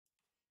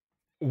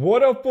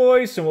What up,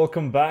 boys, and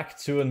welcome back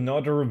to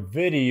another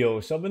video.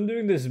 So I've been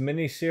doing this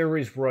mini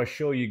series where I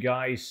show you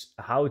guys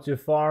how to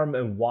farm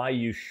and why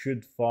you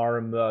should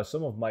farm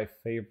some of my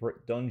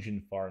favorite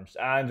dungeon farms.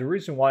 And the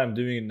reason why I'm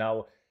doing it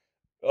now,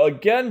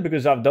 again,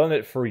 because I've done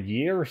it for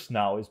years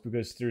now, is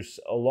because there's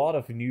a lot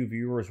of new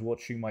viewers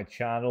watching my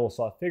channel.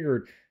 So I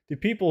figured the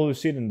people who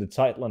see it in the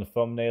title and the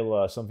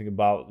thumbnail, something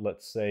about,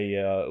 let's say,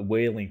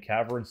 Wailing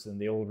Caverns, and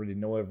they already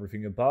know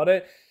everything about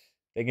it,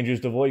 they can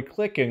just avoid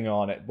clicking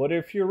on it. But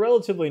if you're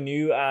relatively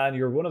new and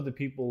you're one of the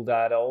people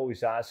that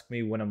always ask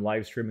me when I'm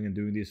live streaming and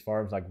doing these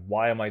farms, like,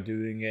 why am I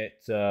doing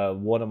it?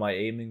 What am I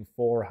aiming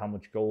for? How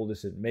much gold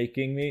is it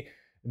making me?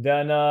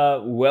 Then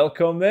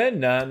welcome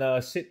in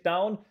and sit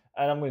down.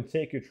 And I'm going to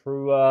take you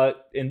through,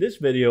 in this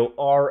video,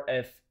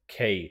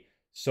 RFK.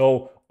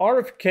 So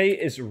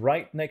RFK is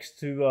right next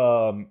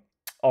to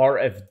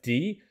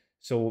RFD.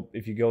 So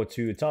if you go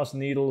to 1,000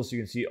 Needles, you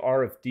can see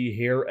RFD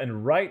here.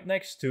 And right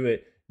next to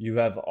it, you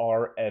have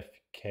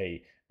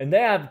RFK. And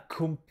they have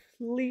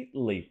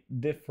completely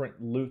different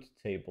loot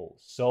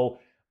tables. So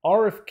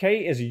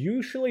RFK is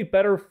usually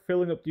better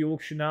filling up the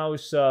auction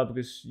house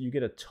because you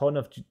get a ton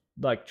of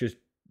like just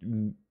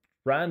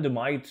random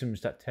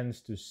items that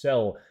tends to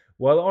sell.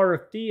 While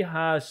RFD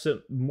has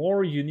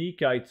more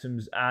unique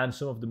items and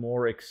some of the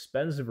more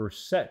expensive are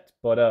set.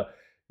 But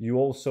you're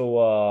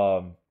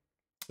also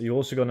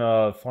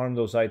gonna farm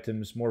those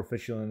items more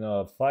efficiently in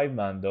a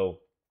 5-man though.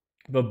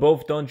 But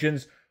both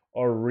dungeons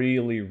are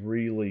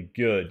really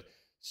good.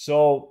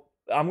 So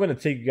I'm going to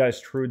take you guys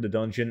through the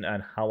dungeon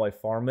and how I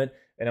farm it,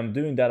 and I'm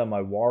doing that on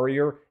my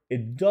warrior.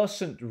 It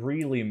doesn't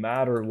really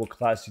matter what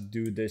class you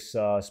do this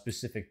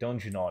specific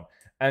dungeon on,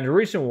 and the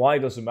reason why it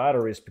doesn't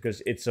matter is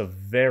because it's a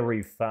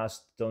very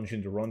fast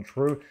dungeon to run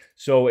through.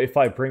 So if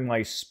I bring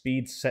my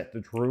speed set to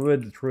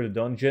Druid through the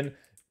dungeon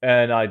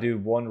and I do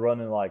one run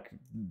in like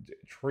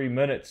 3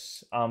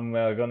 minutes, I'm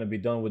going to be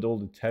done with all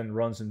the 10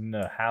 runs in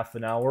half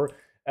an hour.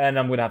 And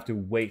I'm going to have to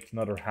wait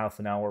another half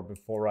an hour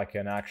before I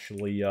can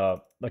actually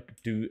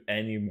do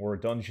any more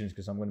dungeons,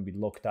 because I'm going to be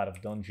locked out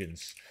of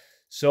dungeons.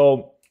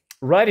 So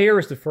right here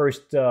is the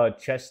first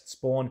chest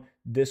spawn.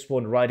 This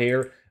one right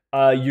here.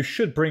 You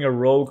should bring a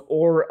rogue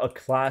or a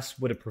class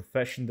with a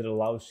profession that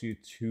allows you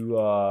to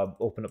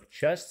open up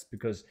chests,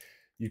 because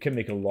you can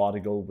make a lot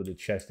of gold with the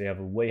chest. They have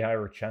a way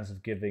higher chance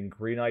of giving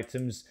green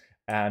items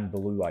and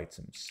blue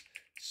items.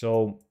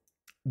 So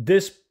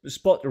this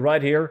spot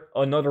right here,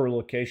 another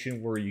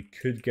location where you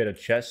could get a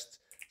chest.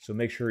 So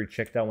make sure you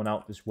check that one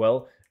out as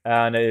well.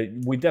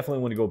 And we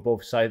definitely want to go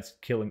both sides,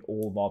 killing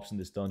all mobs in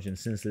this dungeon,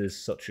 since it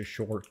is such a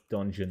short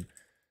dungeon.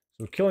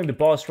 So killing the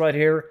boss right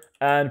here.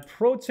 And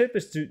pro tip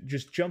is to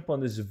just jump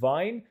on this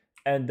vine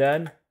and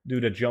then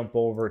do the jump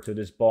over to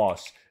this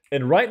boss.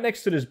 And right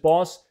next to this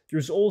boss,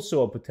 there's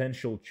also a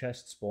potential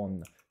chest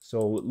spawn.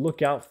 So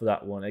look out for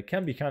that one. It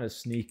can be kind of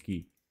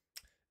sneaky.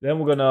 Then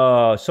we're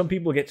gonna, some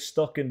people get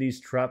stuck in these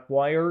trap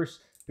wires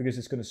because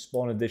it's gonna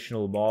spawn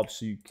additional mobs.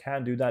 So you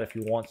can do that if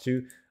you want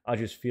to. I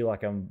just feel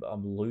like I'm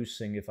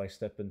losing if I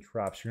step in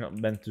traps. You're not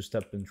meant to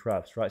step in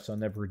traps, right? So I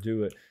never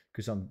do it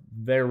because I'm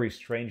very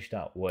strange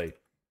that way.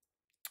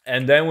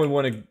 And then we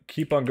want to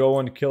keep on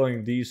going,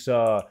 killing these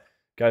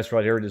guys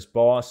right here, this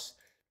boss.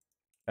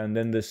 And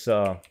then this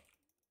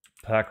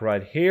pack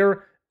right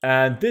here.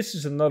 And this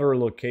is another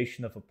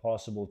location of a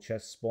possible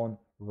chest spawn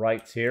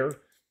right here.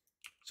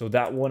 So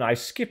that one, I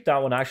skipped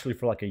that one actually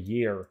for like a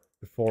year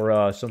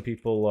before some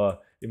people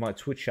in my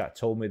Twitch chat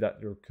told me that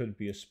there could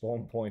be a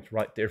spawn point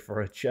right there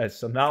for a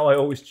chest. So now I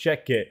always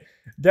check it.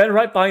 Then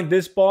right behind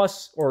this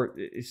boss, or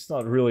it's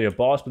not really a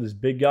boss, but this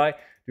big guy,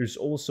 there's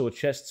also a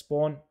chest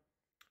spawn.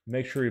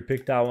 Make sure you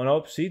pick that one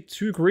up. See,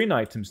 2 green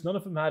items. None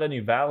of them had any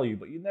value,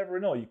 but you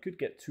never know. You could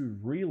get 2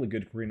 really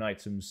good green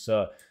items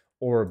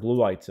or a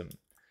blue item.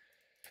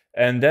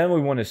 And then we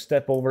want to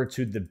step over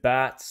to the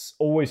bats.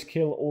 Always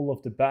kill all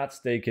of the bats.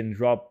 They can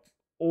drop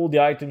all the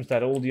items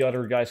that all the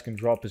other guys can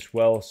drop as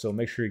well. So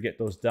make sure you get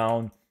those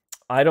down.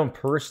 I don't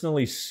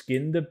personally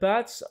skin the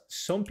bats.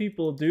 Some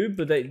people do,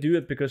 but they do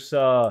it because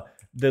the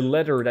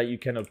leather that you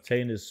can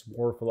obtain is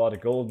worth a lot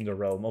of gold in the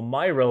realm. On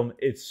my realm,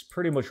 it's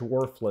pretty much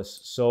worthless.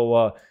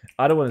 So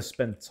I don't want to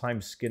spend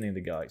time skinning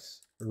the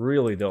guys. I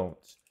really don't.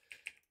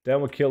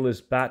 Then we'll kill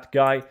this bat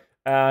guy.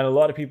 And a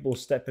lot of people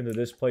step into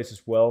this place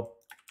as well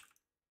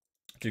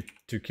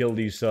to kill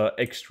these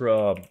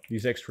extra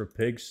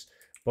pigs,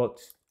 but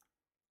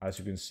as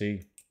you can see,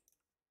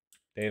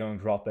 they don't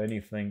drop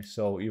anything,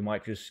 so you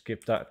might just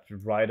skip that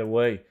right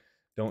away.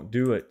 Don't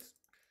do it.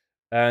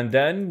 And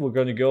then we're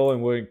gonna go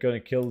and we're gonna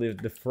kill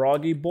the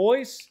froggy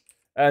boys.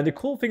 And the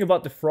cool thing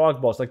about the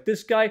frog boss, like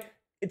this guy,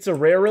 it's a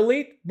rare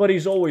elite, but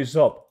he's always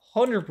up.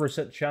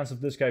 100% chance of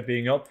this guy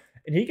being up,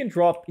 and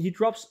he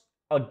drops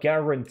a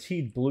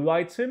guaranteed blue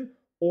item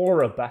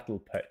or a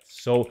battle pet.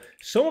 So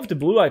some of the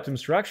blue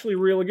items are actually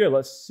really good.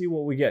 Let's see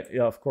what we get.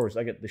 Yeah, of course,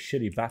 I get the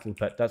shitty battle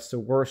pet. That's the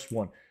worst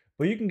one.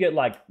 But you can get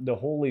like the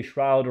Holy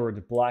Shroud or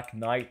the Black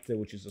Knight,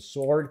 which is a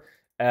sword.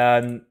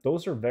 And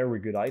those are very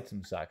good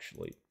items,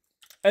 actually.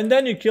 And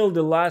then you kill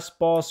the last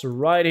boss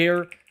right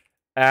here.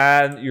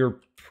 And you're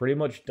pretty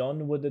much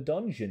done with the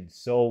dungeon.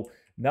 So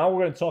now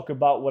we're going to talk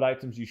about what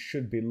items you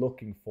should be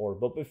looking for.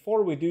 But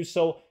before we do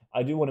so,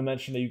 I do want to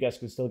mention that you guys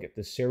can still get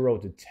the 0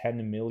 to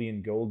 10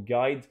 million gold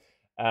guide.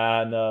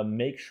 And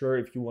make sure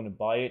if you want to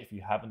buy it, if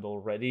you haven't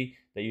already,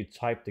 that you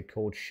type the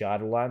code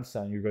Shadowlands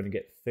and you're going to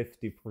get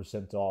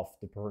 50% off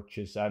the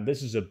purchase. And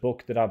this is a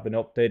book that I've been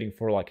updating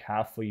for like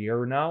half a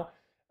year now.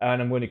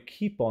 And I'm going to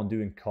keep on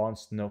doing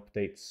constant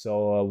updates.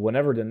 So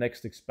whenever the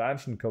next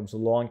expansion comes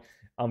along,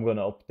 I'm going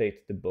to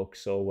update the book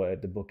so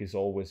the book is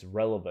always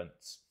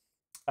relevant.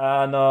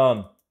 And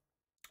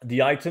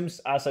the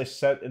items, as I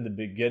said in the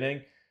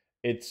beginning,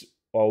 it's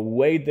a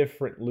way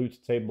different loot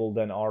table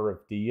than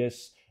RFD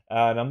is.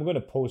 And I'm going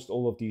to post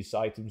all of these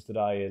items that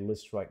I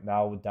list right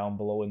now down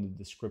below in the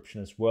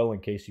description as well, in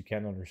case you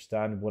can't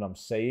understand what I'm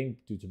saying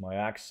due to my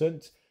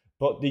accent.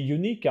 But the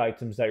unique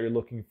items that you're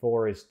looking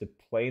for is the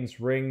Plains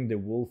Ring, the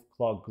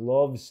Wolfclaw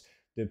gloves,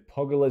 the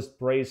Pugilist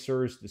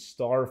Bracers, the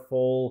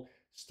starfaller,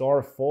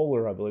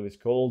 I believe it's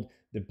called,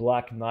 the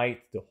Black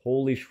Knight, the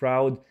Holy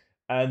Shroud.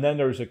 And then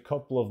there's a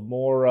couple of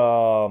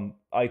more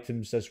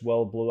items as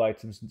well, blue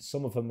items.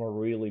 Some of them are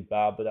really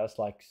bad, but that's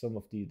like some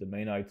of the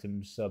main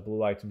items,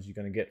 blue items you're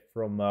going to get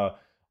from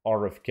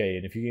RFK.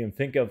 And if you can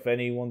think of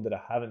anyone that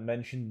I haven't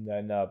mentioned,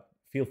 then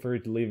feel free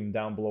to leave them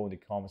down below in the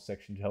comment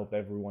section to help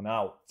everyone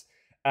out.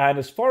 And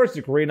as far as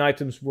the green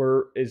items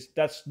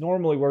that's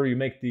normally where you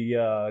make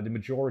the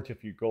majority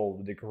of your gold,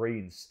 with the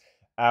greens.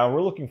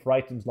 We're looking for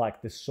items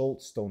like the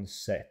Saltstone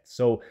set.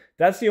 So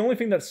that's the only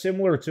thing that's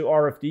similar to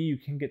RFD. You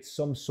can get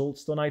some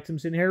Saltstone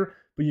items in here,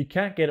 but you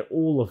can't get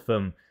all of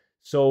them.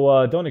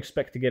 So don't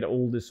expect to get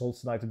all the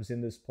Saltstone items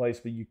in this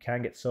place, but you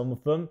can get some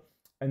of them.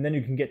 And then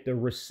you can get the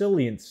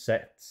Resilient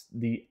set,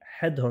 the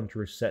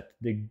Headhunter set,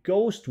 the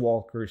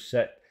Ghostwalker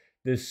set,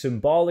 the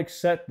Symbolic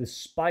set, the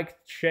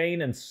Spiked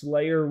Chain and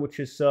Slayer, which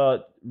is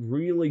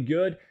really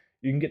good.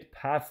 You can get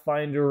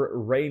Pathfinder,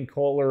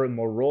 Raincaller,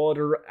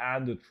 Maurauder,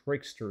 and the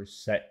Trickster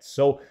set.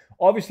 So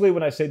obviously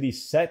when I say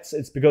these sets,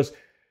 it's because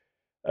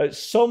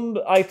some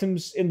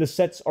items in the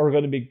sets are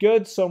going to be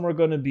good, some are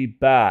going to be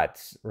bad,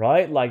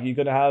 right? Like you're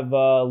going to have,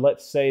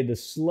 let's say, the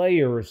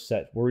Slayer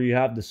set, where you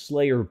have the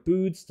Slayer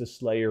boots, the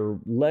Slayer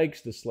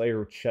legs, the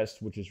Slayer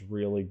chest, which is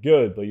really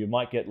good. But you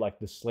might get like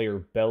the Slayer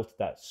belt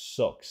that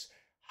sucks.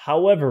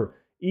 However,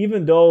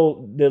 even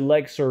though the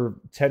legs are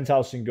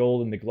 10,000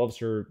 gold and the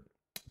gloves are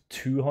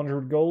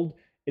 200 gold,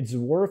 it's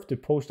worth to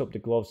post up the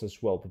gloves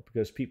as well, but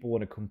because people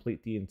want to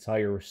complete the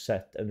entire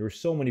set, and there's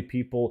so many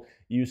people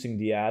using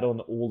the add-on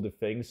all the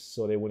things,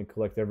 so they want to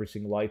collect every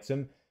single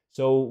item.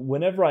 So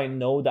whenever I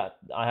know that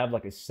I have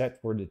like a set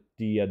where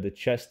the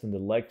chest and the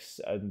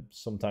legs and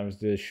sometimes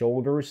the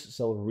shoulders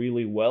sell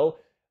really well,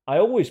 I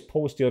always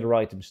post the other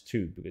items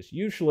too, because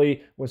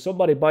usually when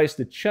somebody buys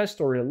the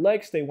chest or the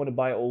legs, they want to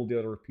buy all the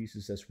other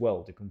pieces as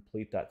well to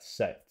complete that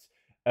set.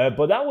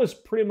 But that was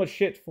pretty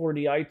much it for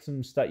the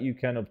items that you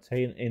can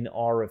obtain in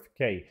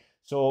RFK.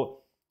 So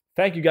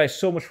thank you guys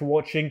so much for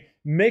watching.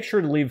 Make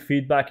sure to leave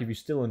feedback if you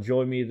still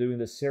enjoy me doing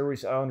this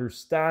series. I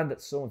understand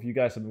that some of you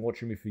guys have been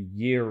watching me for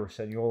years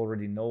and you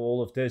already know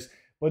all of this.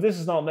 But this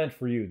is not meant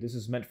for you. This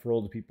is meant for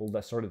all the people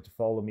that started to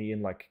follow me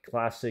in like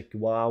Classic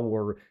WoW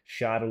or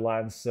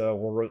Shadowlands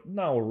or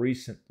now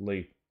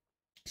recently.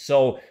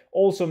 So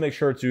also make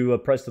sure to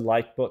press the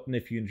like button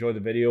if you enjoy the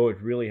video. It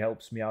really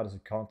helps me out as a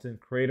content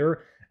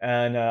creator.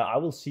 And I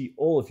will see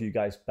all of you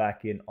guys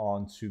back in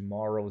on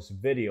tomorrow's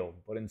video.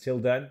 But until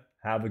then,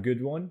 have a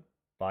good one.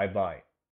 Bye-bye.